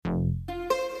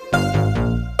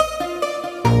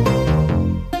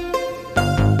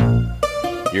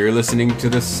You're listening to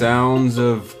the sounds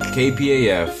of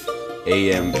KPAF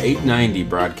AM 890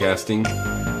 broadcasting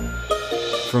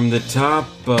from the top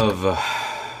of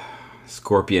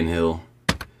Scorpion Hill.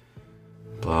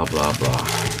 Blah, blah, blah.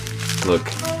 Look,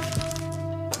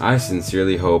 I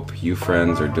sincerely hope you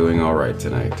friends are doing alright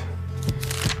tonight.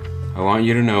 I want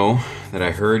you to know that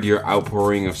I heard your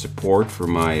outpouring of support for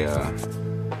my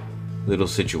little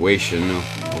situation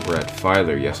over at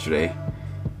Filer yesterday.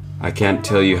 I can't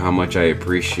tell you how much I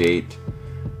appreciate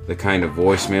the kind of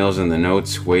voicemails and the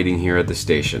notes waiting here at the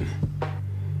station.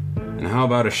 And how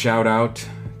about a shout out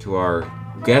to our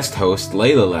guest host,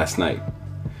 Layla, last night.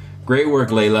 Great work,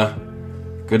 Layla.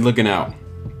 Good looking out.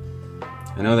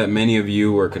 I know that many of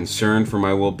you are concerned for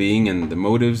my well-being and the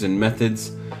motives and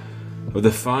methods of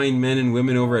the fine men and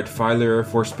women over at Filer Air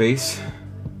Force Base.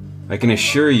 I can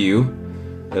assure you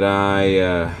that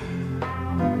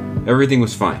everything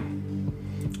was fine.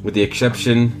 With the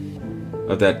exception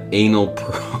of that anal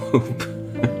probe.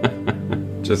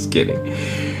 Just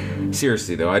kidding.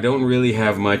 Seriously though, I don't really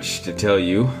have much to tell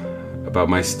you about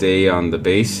my stay on the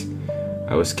base.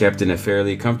 I was kept in a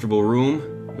fairly comfortable room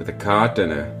with a cot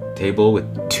and a table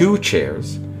with 2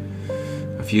 chairs.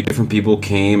 A few different people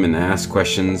came and asked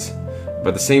questions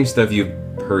about the same stuff you've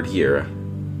heard here.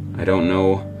 I don't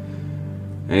know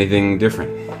anything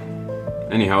different.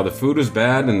 Anyhow, the food was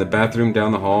bad and the bathroom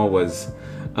down the hall was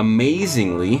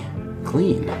amazingly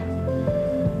clean.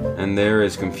 And they're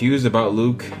as confused about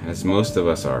Luke as most of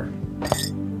us are.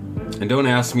 And don't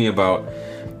ask me about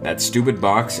that stupid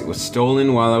box. It was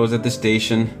stolen while I was at the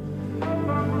station.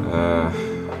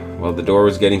 While the door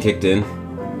was getting kicked in.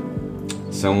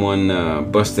 Someone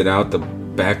busted out the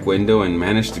back window and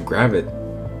managed to grab it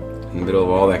in the middle of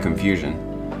all that confusion.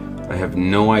 I have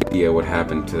no idea what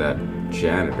happened to that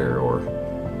janitor or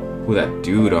who that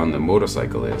dude on the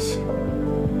motorcycle is.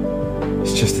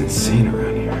 It's just insane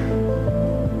around here.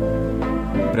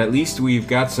 But at least we've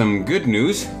got some good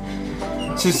news.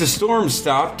 Since the storm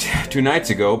stopped 2 nights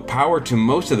ago, power to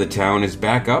most of the town is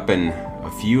back up and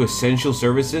a few essential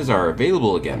services are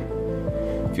available again.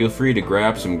 Feel free to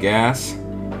grab some gas,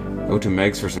 go to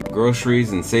Meg's for some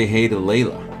groceries, and say hey to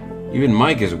Layla. Even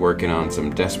Mike is working on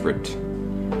some desperate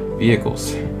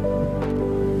vehicles.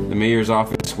 The mayor's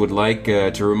office would like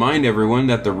to remind everyone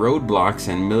that the roadblocks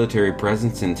and military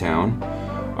presence in town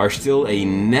are still a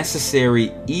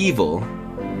necessary evil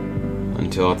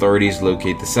until authorities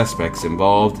locate the suspects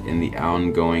involved in the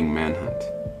ongoing manhunt.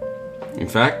 In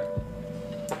fact,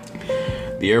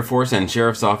 the Air Force and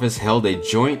Sheriff's Office held a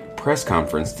joint press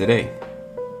conference today.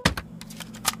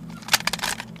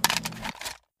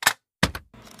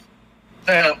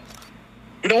 Now,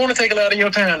 we don't want to take a lot of your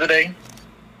time today,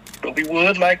 but we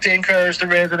would like to encourage the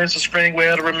residents of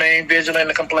Springwell to remain vigilant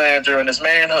and compliant during this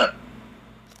manhunt.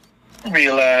 We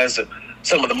realize that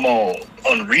some of the more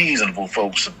unreasonable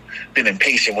folks have been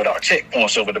impatient with our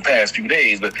checkpoints over the past few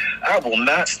days, but I will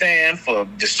not stand for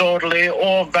disorderly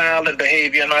or violent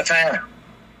behavior in my town.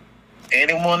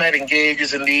 Anyone that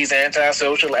engages in these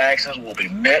antisocial actions will be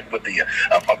met with the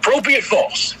appropriate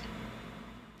force.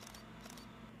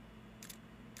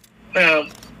 Now,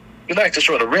 we'd like to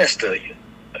show the rest of you.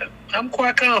 I'm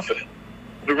quite confident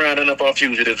we're rounding up our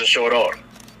fugitives in short order.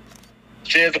 The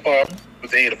Sheriff's Department,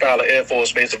 with the aid of Filer Air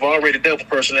Force Base, have already doubled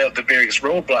personnel at the various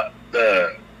the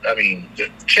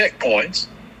checkpoints,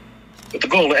 with the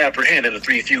goal of apprehending the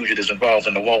 3 fugitives involved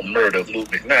in the wanton murder of Luke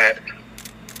McKnight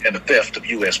and the theft of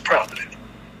U.S. property.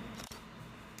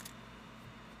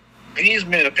 These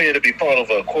men appear to be part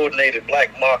of a coordinated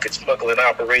black market smuggling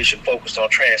operation focused on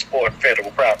transporting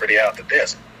federal property out the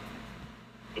desert.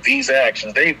 With these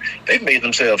actions, they've made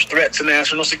themselves threats to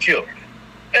national security.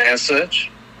 As such,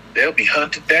 they'll be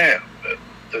hunted down.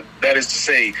 That is to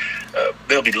say,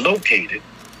 they'll be located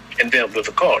and dealt with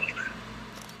accordingly.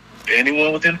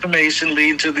 Anyone with information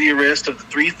leading to the arrest of the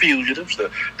 3 fugitives,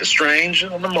 the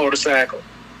stranger on the motorcycle,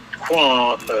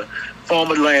 Quan, the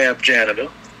former lab janitor,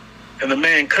 and the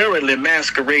man currently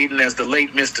masquerading as the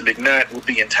late Mr. McKnight will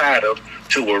be entitled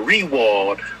to a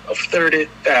reward of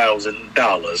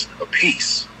 $30,000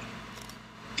 apiece.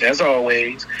 As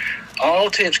always, all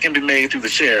tips can be made through the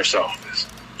Sheriff's Office.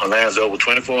 Our line's over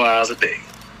 24 hours a day.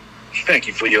 Thank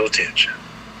you for your attention.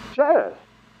 Sheriff,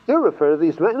 you refer to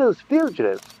these men as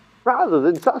fugitives rather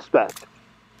than suspects.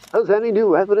 Has any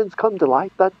new evidence come to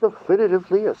light that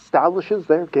definitively establishes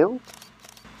their guilt?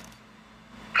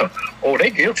 Oh,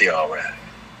 they guilty, all right.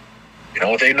 You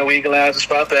don't take no eagle eyes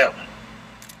about that one.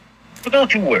 But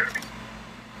don't you worry.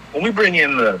 When we bring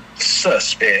in the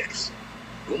suspects,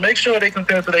 we'll make sure they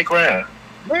confess to their crime.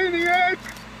 Maniac!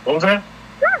 What was that?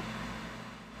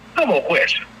 No more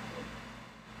questions.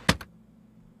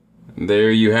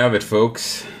 There you have it,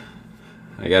 folks.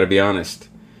 I gotta be honest.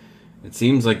 It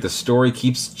seems like the story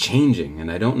keeps changing,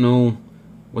 and I don't know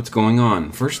what's going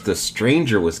on. First, the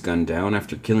stranger was gunned down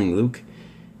after killing Luke.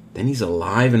 Then he's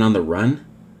alive and on the run.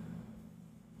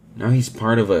 Now he's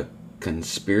part of a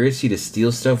conspiracy to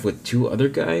steal stuff with two other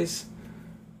guys,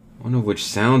 one of which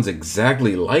sounds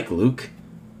exactly like Luke.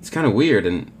 It's kind of weird,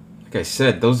 and like I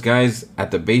said, those guys at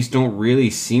the base don't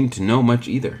really seem to know much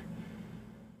either.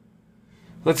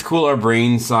 Let's cool our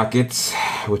brain sockets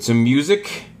with some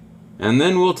music, and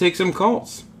then we'll take some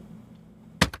calls.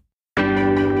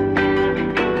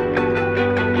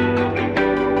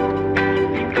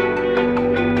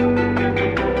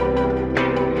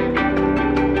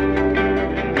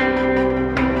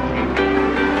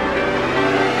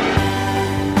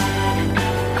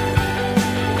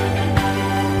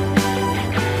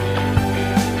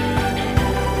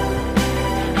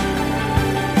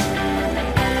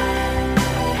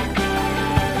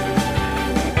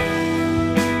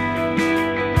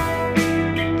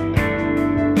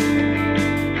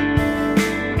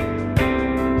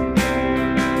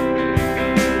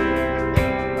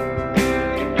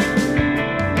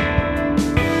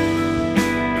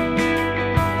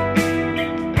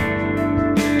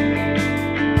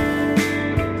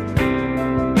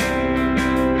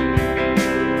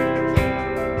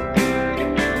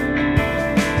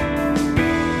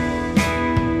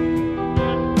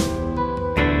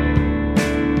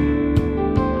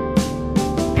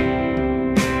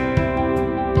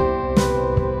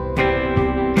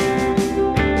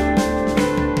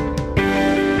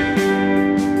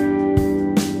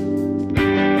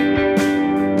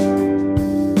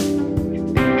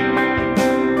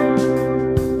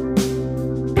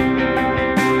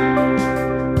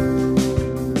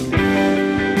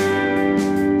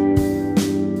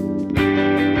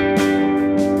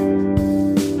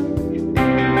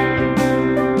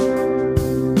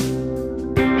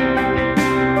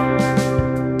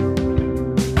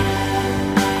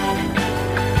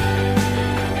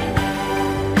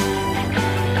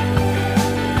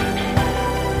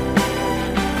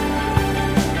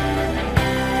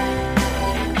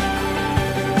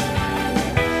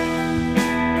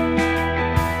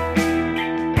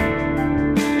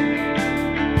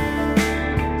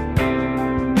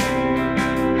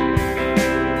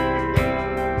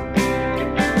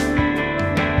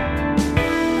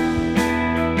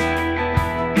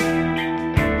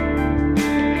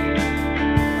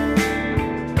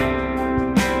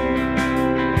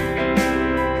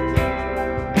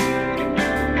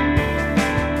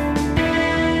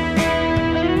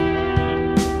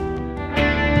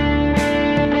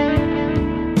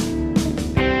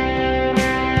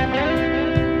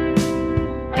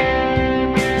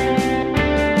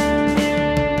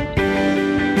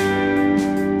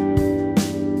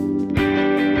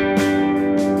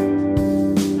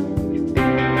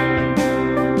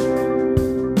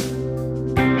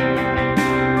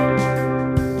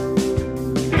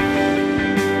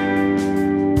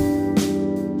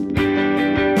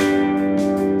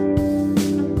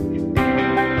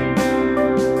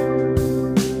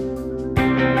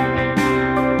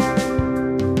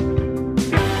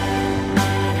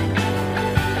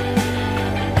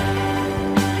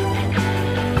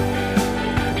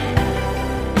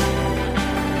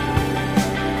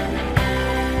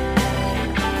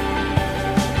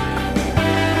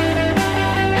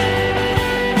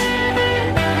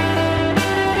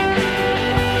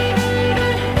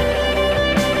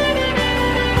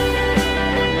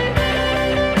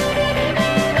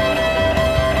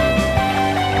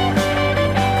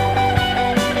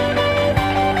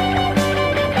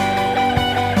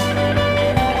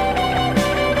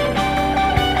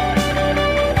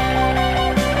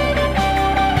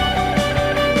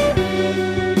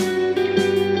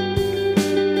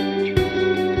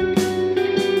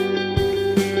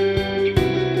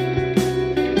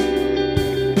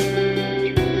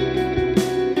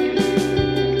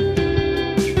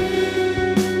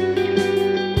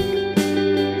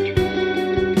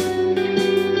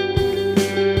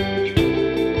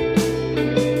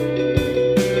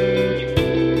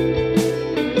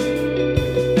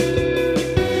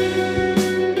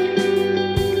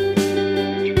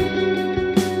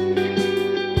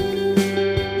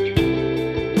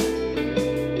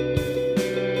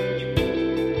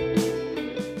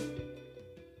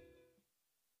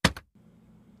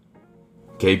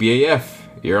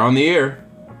 KBAF, you're on the air.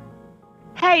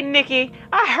 Hey, Nikki,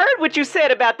 I heard what you said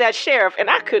about that sheriff,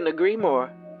 and I couldn't agree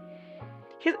more.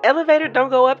 His elevator don't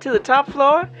go up to the top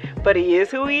floor, but he is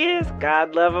who he is.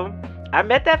 God love him. I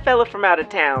met that fella from out of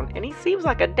town, and he seems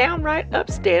like a downright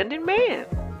upstanding man.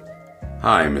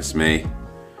 Hi, Miss May.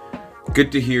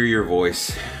 Good to hear your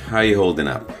voice. How you holding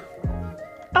up?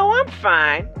 Oh, I'm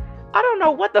fine. I don't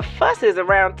know what the fuss is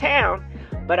around town,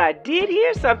 but I did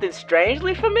hear something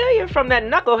strangely familiar from that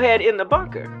knucklehead in the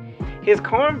bunker. His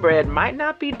cornbread might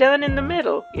not be done in the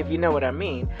middle, if you know what I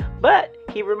mean, but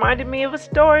he reminded me of a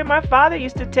story my father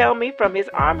used to tell me from his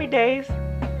army days.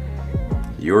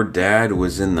 Your dad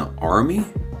was in the army?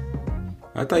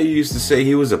 I thought you used to say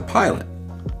he was a pilot.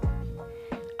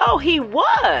 Oh, he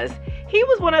was! He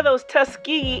was one of those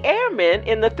Tuskegee airmen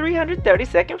in the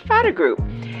 332nd Fighter Group.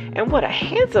 And what a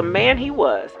handsome man he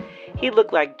was. He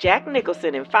looked like Jack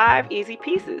Nicholson in 5 Easy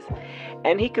Pieces.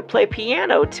 And he could play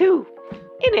piano, too.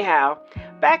 Anyhow,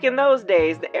 back in those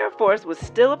days, the Air Force was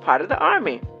still a part of the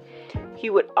Army.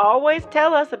 He would always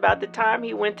tell us about the time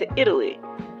he went to Italy.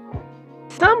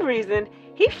 For some reason,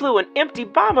 he flew an empty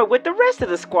bomber with the rest of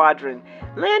the squadron,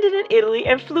 landed in Italy,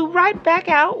 and flew right back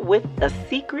out with a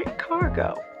secret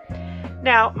cargo.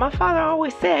 Now, my father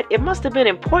always said it must have been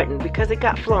important because it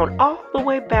got flown all the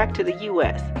way back to the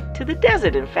U.S., to the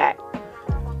desert, in fact.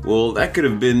 Well, that could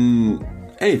have been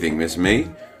anything, Miss May.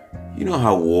 You know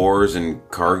how wars and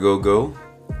cargo go.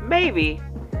 Maybe,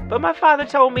 but my father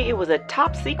told me it was a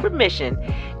top-secret mission.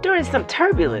 During some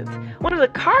turbulence, one of the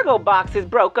cargo boxes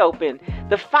broke open.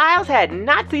 The files had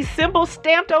Nazi symbols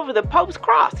stamped over the Pope's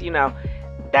cross, you know,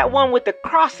 that one with the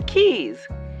cross keys.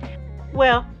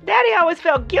 Well, Daddy always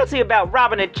felt guilty about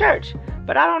robbing a church,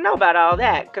 but I don't know about all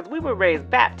that, because we were raised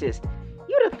Baptist.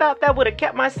 You'd have thought that would have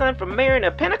kept my son from marrying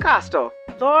a Pentecostal.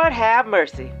 Lord have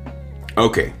mercy.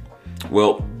 Okay,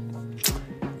 well,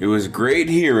 it was great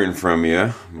hearing from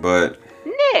you, but...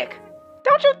 Nick,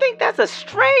 don't you think that's a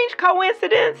strange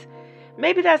coincidence?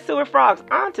 Maybe that sewer frog's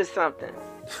onto something.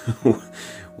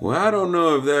 Well, I don't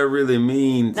know if that really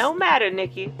means... No matter,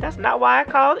 Nikki. That's not why I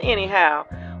called anyhow.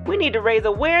 We need to raise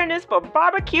awareness for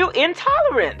barbecue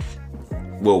intolerance.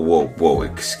 Whoa,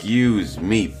 excuse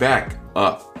me, back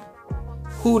up.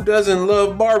 Who doesn't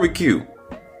love barbecue?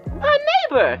 My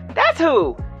neighbor, that's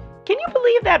who. Can you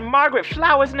believe that Margaret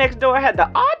Flowers next door had the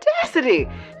audacity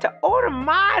to order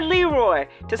my Leroy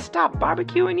to stop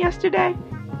barbecuing yesterday?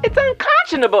 It's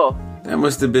unconscionable. That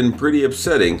must have been pretty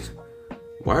upsetting.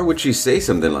 Why would she say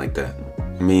something like that?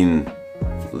 I mean,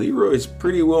 Leroy's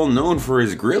pretty well known for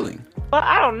his grilling. Well,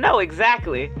 I don't know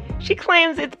exactly. She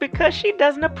claims it's because she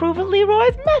doesn't approve of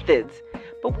Leroy's methods.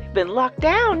 But we've been locked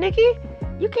down, Nikki.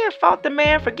 You can't fault the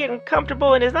man for getting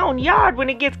comfortable in his own yard when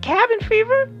he gets cabin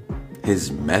fever.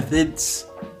 His methods?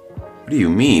 What do you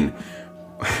mean?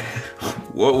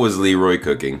 What was Leroy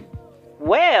cooking?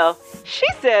 Well, she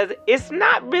says it's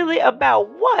not really about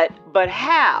what, but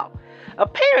how.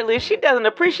 Apparently, she doesn't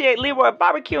appreciate Leroy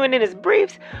barbecuing in his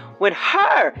briefs when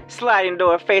her sliding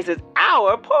door faces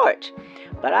our porch.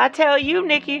 But I tell you,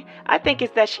 Nikki, I think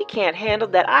it's that she can't handle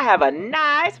that I have a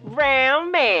nice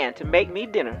round man to make me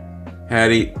dinner.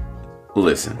 Hattie,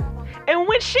 listen. And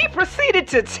when she proceeded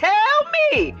to tell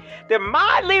me that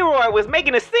my Leroy was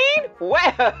making a scene,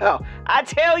 well, I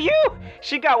tell you,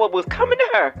 she got what was coming to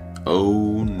her.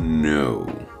 Oh, no.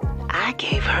 I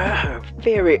gave her her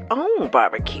very own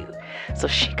barbecue so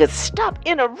she could stop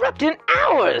interrupting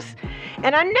ours.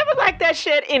 And I never liked that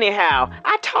shed anyhow.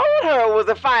 I told her it was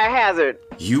a fire hazard.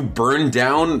 You burned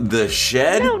down the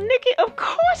shed? No, Nikki, of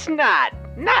course not.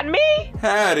 Not me.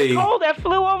 Hattie. The coal that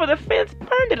flew over the fence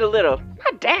burned it a little.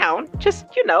 Not down, just,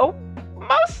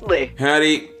 mostly.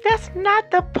 Hattie. That's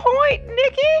not the point,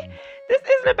 Nikki. This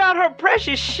isn't about her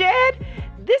precious shed.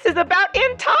 This is about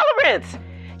intolerance.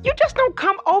 You just don't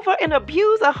come over and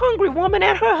abuse a hungry woman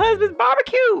at her husband's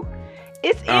barbecue.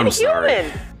 It's inhuman. I'm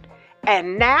sorry.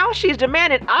 And now she's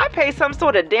demanding I pay some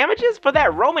sort of damages for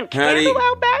that Roman candle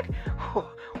out back?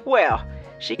 Well,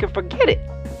 she can forget it.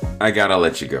 I gotta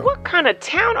let you go. What kind of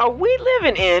town are we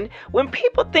living in when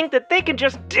people think that they can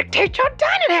just dictate your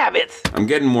dining habits? I'm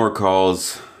getting more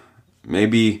calls.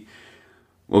 Maybe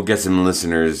we'll get some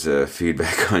listeners'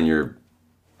 feedback on your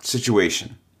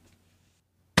situation.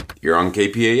 You're on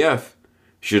KPAF.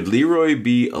 Should Leroy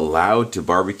be allowed to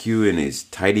barbecue in his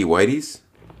tidy whities?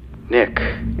 Nick,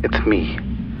 it's me.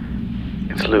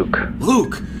 It's Luke.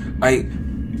 Luke! Right.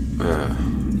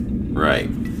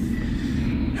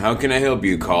 How can I help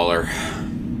you, caller?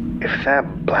 If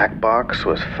that black box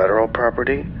was federal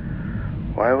property,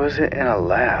 why was it in a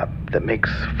lab that makes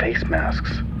face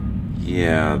masks?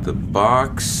 Yeah, the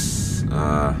box...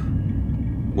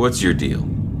 What's your deal?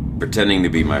 Pretending to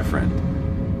be my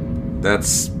friend.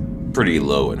 That's pretty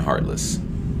low and heartless.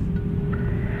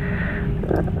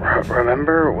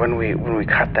 Remember when we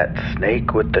caught that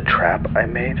snake with the trap I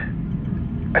made?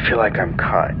 I feel like I'm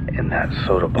caught in that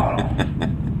soda bottle.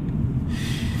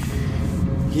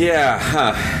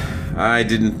 Yeah, I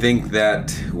didn't think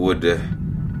that would...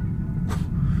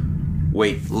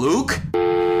 Wait, Luke?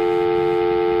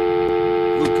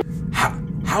 Luke,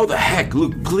 how the heck?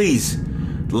 Luke, please.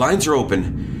 The lines are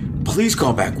open. Please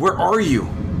call back. Where are you?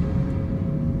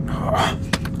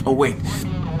 Oh, wait.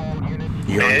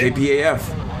 You're on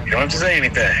KPAF. You don't have to say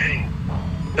anything.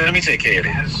 Let me take care of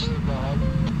this.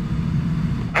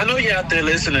 I know you're out there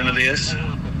listening to this.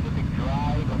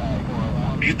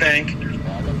 You think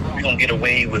you're going to get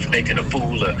away with making a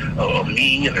fool of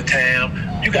me and the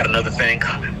town? You got another thing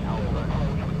coming.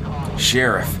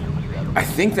 Sheriff, I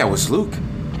think that was Luke.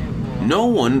 No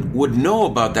one would know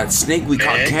about that snake we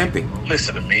caught camping.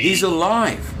 Listen to me. He's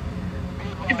alive.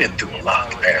 You've been through a lot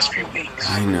the past few weeks.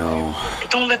 I know. But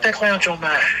don't let that cloud your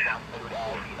mind.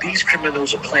 These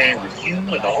criminals are playing with you and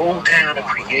the whole town to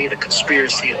create a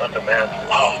conspiracy to undermine the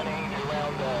law.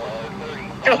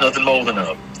 There's nothing more than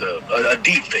a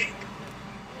deep fake.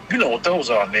 You know what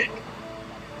those are, Nick.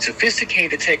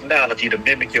 Sophisticated technology to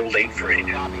mimic your late friend.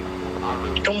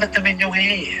 Don't let them in your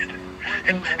head.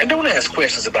 And don't ask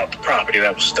questions about the property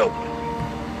that was stolen.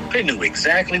 They knew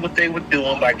exactly what they were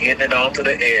doing by getting it onto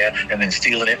the air and then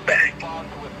stealing it back.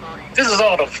 This is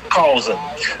all the cause of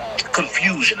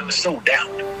confusion and so doubt.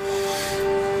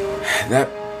 That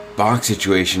box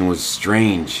situation was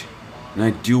strange. And I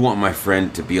do want my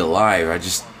friend to be alive. I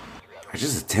just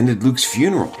attended Luke's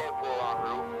funeral.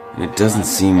 And it doesn't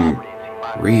seem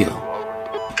real.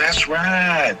 That's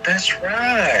right.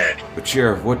 But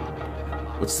Sheriff,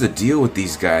 what's the deal with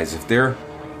these guys? If they're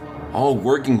all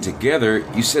working together,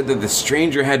 you said that the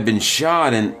stranger had been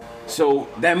shot, and so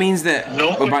that means that...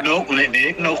 No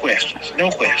questions. No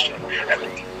question.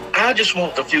 I just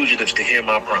want the fugitives to hear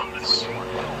my promise.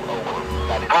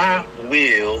 I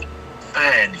will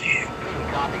find you.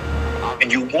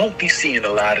 And you won't be seeing a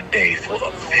light of day for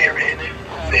a very,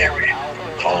 very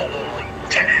long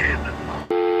time.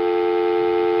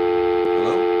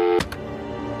 Hello?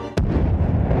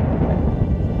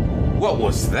 What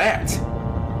was that?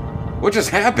 What just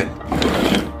happened?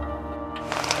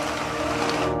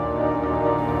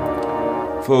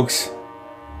 Folks,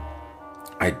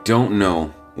 I don't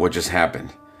know what just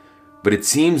happened, but it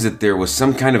seems that there was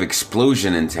some kind of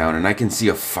explosion in town, and I can see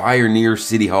a fire near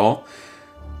City Hall.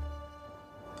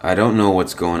 I don't know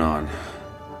what's going on.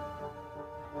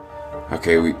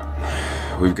 Okay,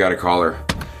 we've got a caller.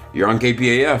 You're on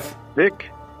KPAF.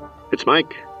 Nick, it's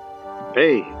Mike.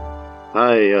 Hey,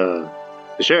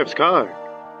 the sheriff's car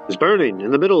is burning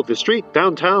in the middle of the street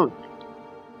downtown.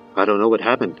 I don't know what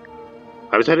happened.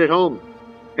 I was headed home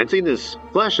and seen this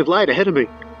flash of light ahead of me.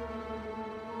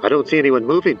 I don't see anyone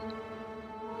moving.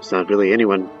 There's not really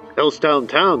anyone else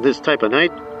downtown this type of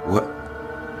night. What?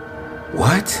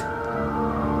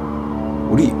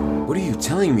 What are you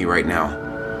telling me right now?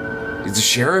 Is the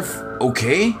sheriff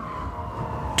okay?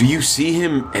 Do you see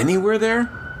him anywhere there?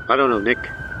 I don't know, Nick.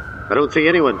 I don't see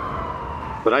anyone.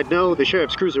 But I'd know the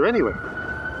sheriff's cruiser anyway.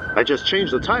 I just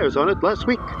changed the tires on it last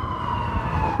week.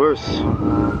 Worse,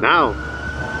 now,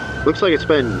 looks like it's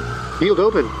been peeled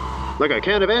open like a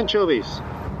can of anchovies.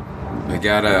 I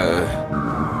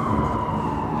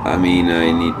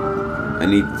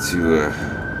need to,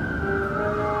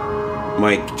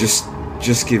 Mike,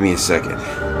 just give me a second.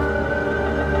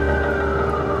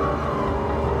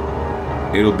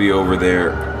 It'll be over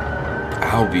there.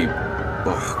 I'll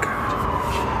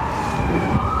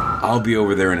be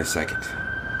over there in a second.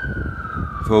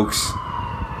 Folks,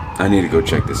 I need to go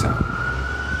check this out.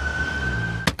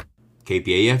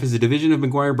 KPAF is a division of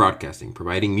McGuire Broadcasting,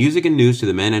 providing music and news to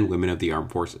the men and women of the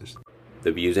armed forces.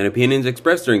 The views and opinions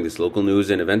expressed during this local news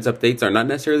and events updates are not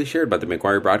necessarily shared by the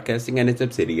McGuire Broadcasting and its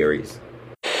subsidiaries.